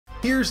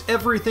Here's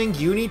everything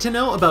you need to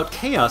know about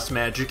chaos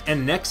magic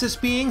and Nexus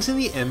beings in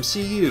the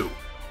MCU.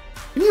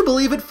 Can you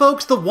believe it,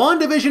 folks? The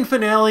WandaVision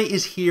finale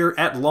is here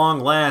at long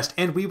last,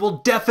 and we will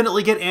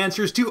definitely get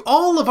answers to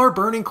all of our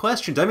burning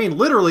questions. I mean,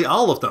 literally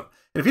all of them.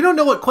 And if you don't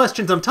know what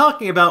questions I'm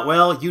talking about,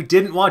 well, you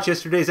didn't watch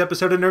yesterday's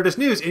episode of Nerdist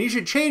News, and you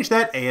should change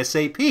that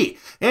ASAP.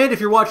 And if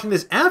you're watching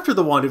this after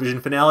the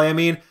WandaVision finale, I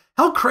mean,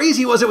 how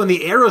crazy was it when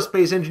the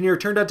aerospace engineer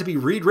turned out to be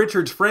Reed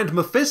Richards' friend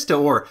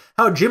Mephisto, or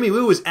how Jimmy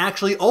Woo was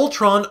actually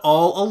Ultron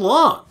all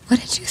along? What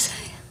did you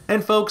say?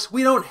 And folks,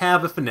 we don't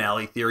have a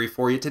finale theory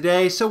for you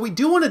today, so we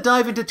do want to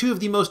dive into two of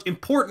the most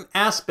important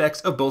aspects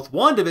of both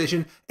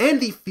WandaVision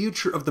and the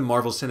future of the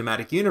Marvel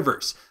Cinematic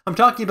Universe. I'm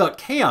talking about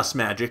chaos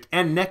magic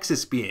and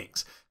Nexus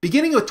beings.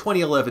 Beginning with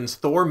 2011's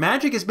Thor,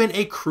 magic has been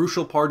a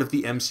crucial part of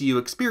the MCU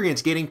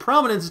experience, gaining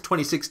prominence in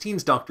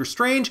 2016's Doctor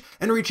Strange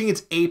and reaching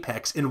its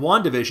apex in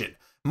WandaVision.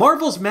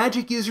 Marvel's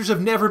magic users have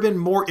never been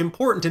more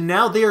important, and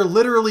now they are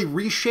literally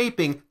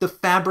reshaping the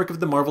fabric of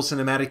the Marvel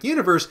Cinematic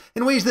Universe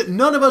in ways that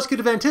none of us could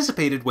have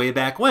anticipated way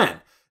back when.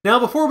 Now,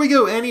 before we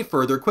go any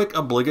further, quick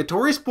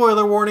obligatory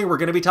spoiler warning, we're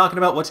going to be talking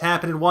about what's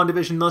happened in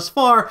WandaVision thus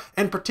far,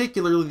 and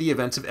particularly the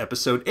events of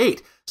Episode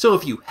 8. So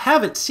if you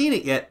haven't seen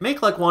it yet,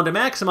 make like Wanda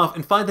Maximoff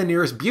and find the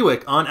nearest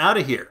Buick on out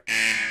of here.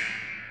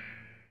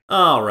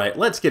 Alright,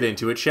 let's get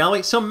into it, shall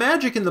we? So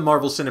magic in the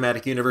Marvel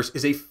Cinematic Universe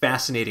is a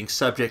fascinating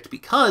subject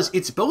because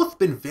it's both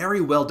been very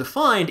well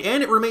defined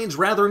and it remains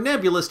rather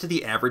nebulous to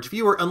the average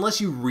viewer unless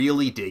you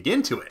really dig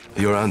into it.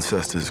 Your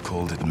ancestors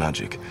called it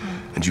magic,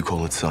 and you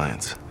call it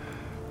science.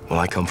 Well,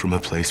 I come from a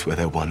place where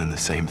they're one and the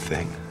same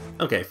thing.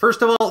 Okay,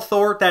 first of all,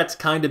 Thor, that's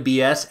kinda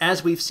BS.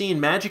 As we've seen,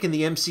 magic in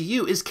the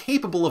MCU is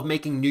capable of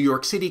making New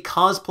York City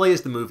cosplay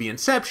as the movie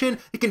Inception,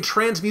 it can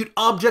transmute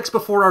objects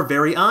before our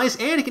very eyes,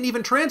 and it can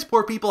even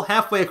transport people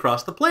halfway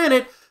across the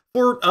planet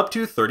for up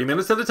to 30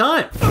 minutes at a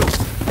time.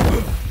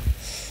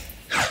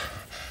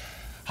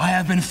 I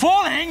have been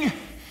falling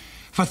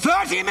for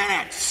 30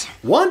 minutes!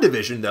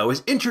 WandaVision, though,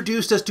 has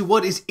introduced us to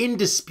what is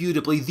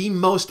indisputably the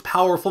most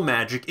powerful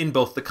magic in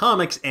both the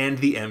comics and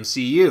the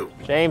MCU.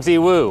 James E.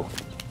 Woo,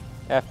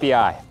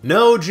 FBI.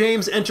 No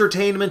James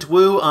Entertainment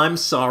Woo, I'm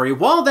sorry.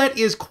 While that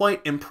is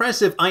quite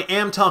impressive, I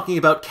am talking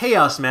about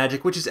chaos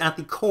magic, which is at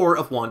the core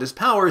of Wanda's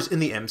powers in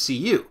the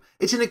MCU.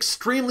 It's an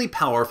extremely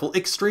powerful,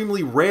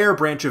 extremely rare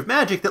branch of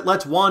magic that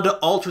lets Wanda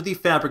alter the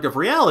fabric of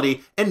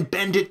reality and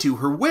bend it to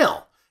her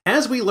will.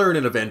 As we learn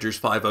in Avengers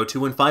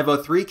 502 and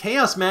 503,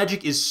 chaos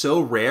magic is so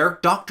rare,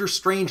 Doctor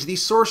Strange, the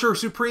Sorcerer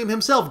Supreme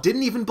himself,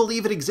 didn't even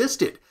believe it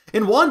existed.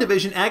 In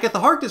WandaVision, Agatha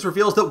Harkness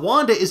reveals that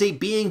Wanda is a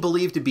being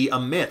believed to be a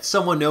myth,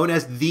 someone known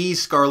as the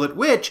Scarlet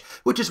Witch,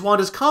 which is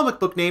Wanda's comic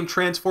book name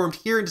transformed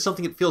here into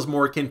something that feels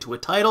more akin to a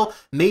title.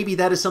 Maybe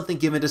that is something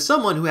given to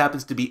someone who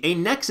happens to be a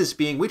Nexus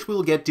being, which we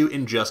will get to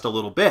in just a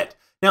little bit.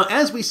 Now,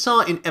 as we saw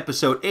in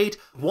Episode 8,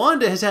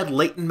 Wanda has had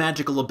latent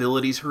magical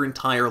abilities her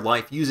entire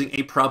life, using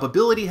a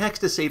probability hex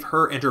to save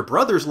her and her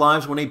brother's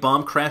lives when a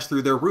bomb crashed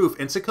through their roof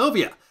in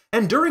Sokovia.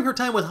 And during her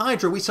time with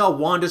Hydra, we saw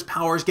Wanda's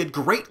powers get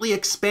greatly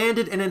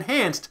expanded and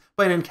enhanced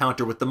by an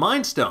encounter with the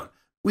Mind Stone.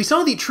 We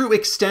saw the true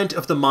extent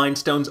of the Mind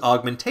Stone's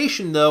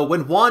augmentation, though,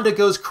 when Wanda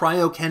goes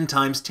Cryo-Ken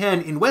times 10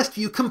 in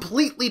Westview,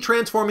 completely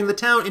transforming the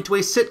town into a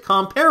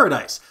sitcom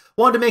paradise.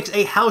 Wanda makes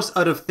a house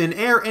out of thin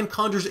air and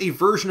conjures a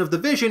version of the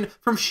Vision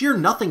from sheer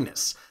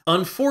nothingness.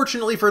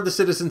 Unfortunately for the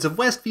citizens of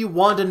Westview,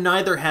 Wanda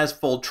neither has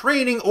full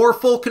training or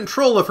full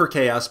control of her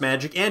chaos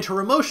magic, and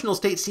her emotional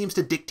state seems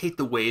to dictate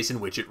the ways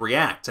in which it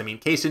reacts. I mean,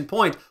 case in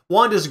point,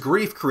 Wanda's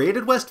grief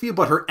created Westview,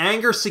 but her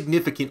anger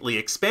significantly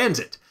expands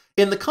it.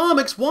 In the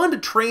comics, Wanda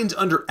trains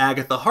under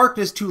Agatha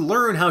Harkness to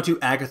learn how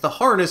to Agatha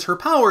harness her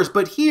powers,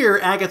 but here,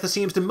 Agatha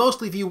seems to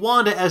mostly view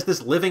Wanda as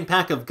this living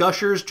pack of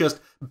gushers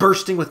just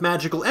bursting with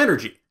magical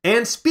energy.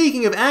 And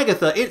speaking of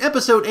Agatha, in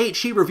Episode 8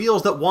 she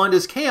reveals that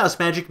Wanda's chaos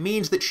magic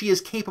means that she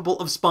is capable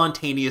of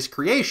spontaneous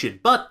creation,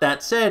 but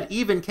that said,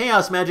 even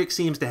chaos magic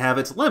seems to have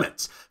its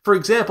limits. For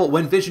example,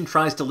 when Vision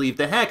tries to leave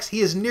the Hex,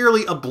 he is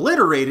nearly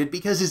obliterated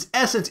because his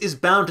essence is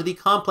bound to the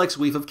complex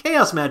weave of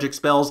chaos magic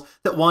spells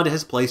that Wanda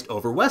has placed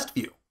over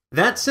Westview.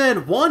 That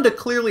said, Wanda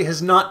clearly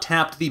has not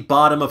tapped the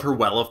bottom of her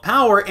well of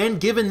power, and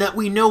given that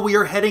we know we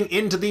are heading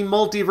into the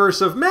multiverse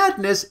of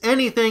madness,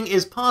 anything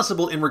is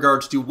possible in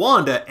regards to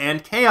Wanda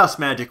and chaos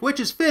magic,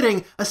 which is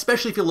fitting,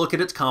 especially if you look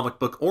at its comic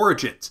book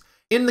origins.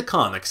 In the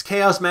comics,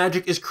 chaos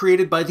magic is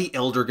created by the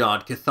Elder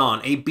God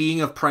Chthon, a being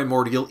of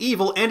primordial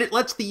evil, and it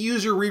lets the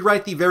user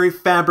rewrite the very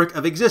fabric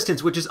of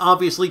existence, which is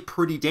obviously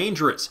pretty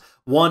dangerous.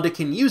 Wanda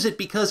can use it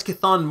because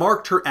Chthon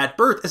marked her at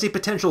birth as a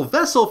potential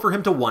vessel for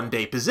him to one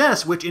day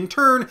possess, which in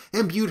turn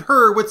imbued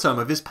her with some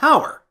of his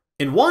power.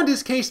 In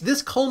Wanda's case,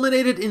 this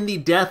culminated in the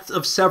deaths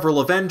of several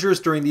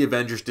Avengers during the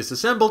Avengers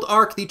Disassembled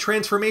arc, the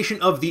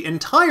transformation of the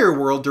entire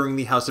world during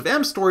the House of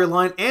M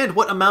storyline, and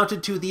what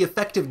amounted to the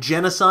effective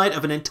genocide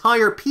of an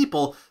entire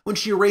people when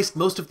she erased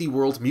most of the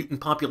world's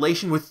mutant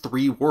population with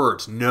 3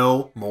 words: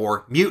 no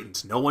more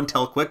mutants. No one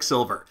tell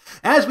Quicksilver.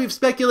 As we've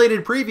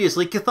speculated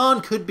previously,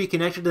 Chthon could be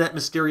connected to that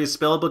mysterious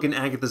spellbook in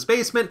Agatha's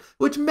basement,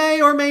 which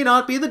may or may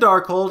not be the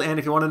Darkhold, and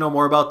if you want to know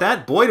more about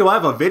that, boy do I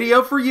have a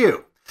video for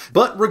you.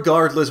 But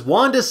regardless,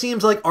 Wanda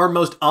seems like our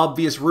most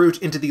obvious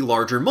route into the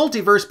larger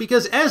multiverse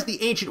because, as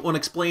the Ancient One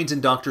explains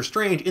in Doctor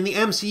Strange, in the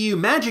MCU,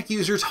 magic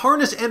users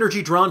harness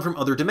energy drawn from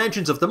other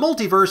dimensions of the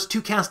multiverse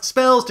to cast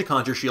spells, to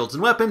conjure shields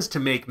and weapons, to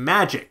make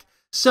magic.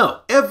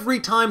 So, every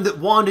time that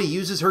Wanda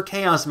uses her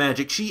chaos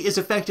magic, she is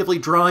effectively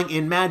drawing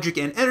in magic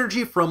and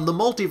energy from the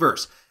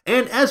multiverse.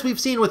 And as we've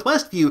seen with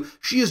Westview,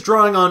 she is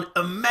drawing on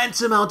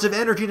immense amounts of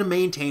energy to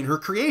maintain her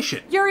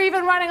creation. You're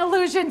even running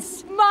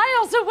illusions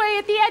miles away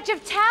at the edge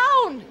of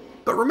town!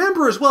 But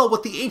remember as well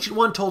what the Ancient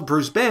One told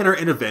Bruce Banner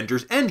in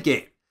Avengers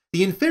Endgame.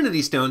 The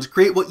Infinity Stones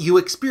create what you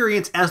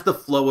experience as the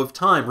flow of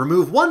time.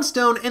 Remove one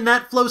stone and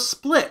that flow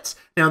splits.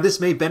 Now this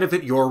may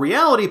benefit your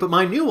reality, but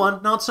my new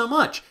one, not so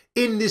much.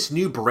 In this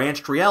new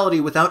branched reality,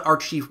 without our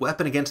chief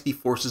weapon against the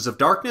forces of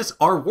darkness,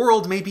 our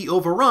world may be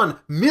overrun.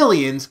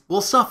 Millions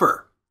will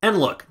suffer. And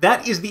look,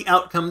 that is the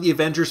outcome the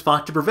Avengers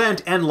fought to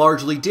prevent, and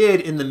largely did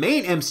in the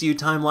main MCU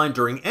timeline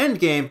during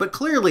Endgame, but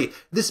clearly,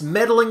 this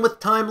meddling with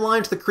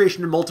timelines, the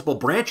creation of multiple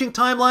branching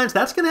timelines,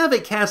 that's going to have a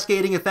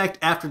cascading effect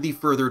after the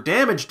further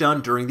damage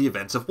done during the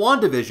events of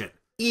WandaVision.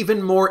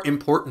 Even more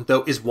important,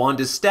 though, is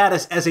Wanda's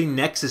status as a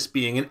Nexus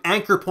Being, an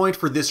anchor point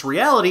for this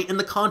reality in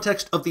the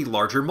context of the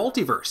larger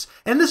multiverse.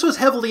 And this was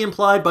heavily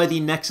implied by the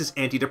Nexus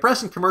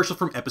antidepressant commercial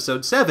from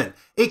Episode 7,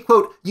 a,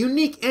 quote,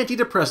 unique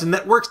antidepressant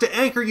that works to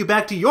anchor you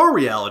back to your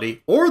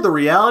reality, or the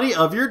reality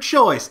of your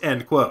choice,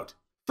 end quote.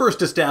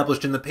 First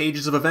established in the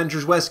pages of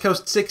Avengers West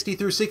Coast 60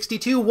 through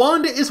 62,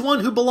 Wanda is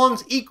one who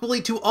belongs equally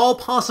to all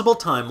possible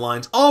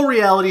timelines, all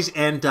realities,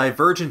 and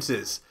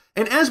divergences.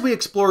 And as we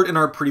explored in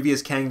our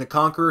previous Kang the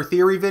Conqueror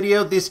theory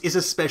video, this is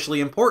especially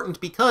important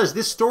because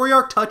this story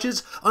arc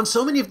touches on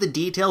so many of the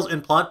details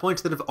and plot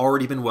points that have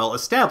already been well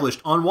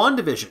established on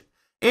WandaVision.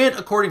 And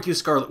according to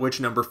Scarlet Witch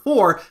number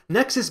 4,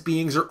 Nexus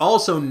Beings are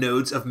also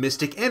nodes of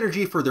mystic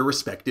energy for their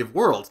respective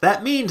worlds.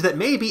 That means that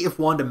maybe if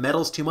Wanda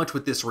meddles too much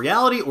with this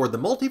reality or the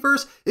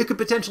multiverse, it could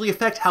potentially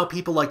affect how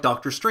people like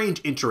Doctor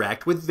Strange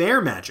interact with their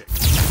magic.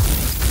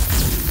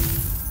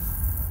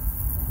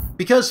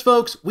 Because,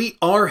 folks, we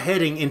are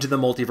heading into the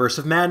multiverse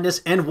of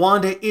madness, and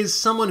Wanda is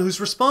someone who's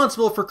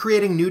responsible for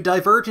creating new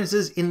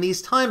divergences in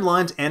these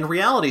timelines and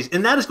realities,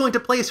 and that is going to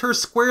place her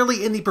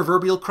squarely in the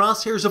proverbial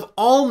crosshairs of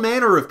all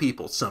manner of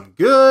people, some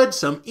good,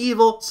 some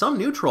evil, some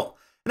neutral.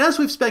 And as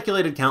we've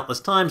speculated countless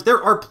times,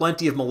 there are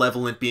plenty of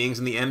malevolent beings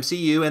in the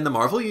MCU and the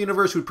Marvel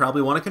Universe who'd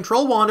probably want to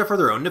control Wanda for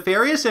their own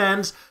nefarious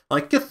ends,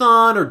 like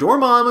Chthon or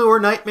Dormammu or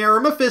Nightmare or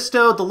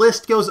Mephisto, the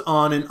list goes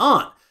on and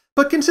on.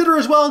 But consider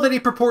as well that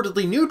a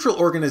purportedly neutral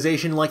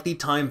organization like the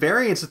Time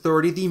Variance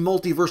Authority, the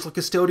multiversal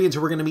custodians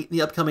who we're going to meet in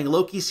the upcoming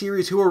Loki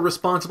series who are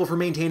responsible for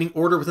maintaining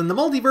order within the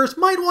multiverse,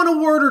 might want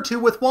a word or two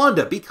with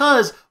Wanda,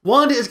 because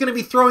Wanda is going to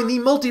be throwing the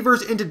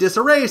multiverse into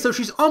disarray, so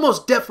she's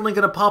almost definitely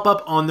going to pop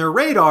up on their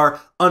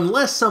radar,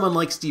 unless someone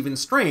like Stephen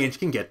Strange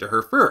can get to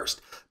her first.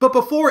 But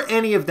before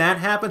any of that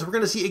happens, we're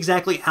going to see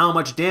exactly how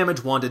much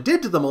damage Wanda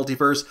did to the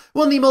multiverse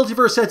when the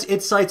multiverse sets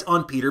its sights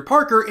on Peter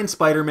Parker in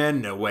Spider-Man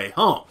No Way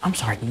Home. I'm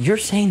sorry, you're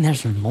saying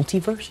there's a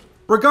multiverse?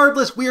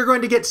 Regardless, we are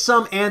going to get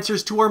some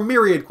answers to our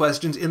myriad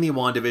questions in the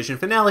WandaVision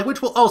finale,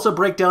 which we'll also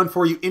break down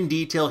for you in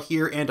detail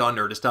here and on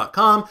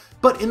Nerdist.com.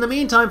 But in the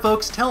meantime,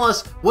 folks, tell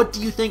us, what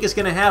do you think is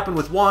going to happen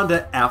with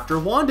Wanda after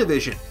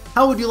WandaVision?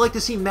 How would you like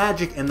to see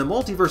magic and the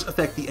multiverse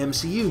affect the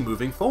MCU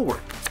moving forward?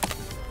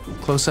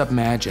 Close-up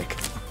magic.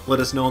 Let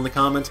us know in the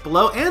comments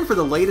below, and for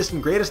the latest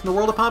and greatest in the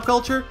world of pop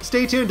culture,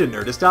 stay tuned to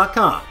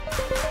Nerdist.com.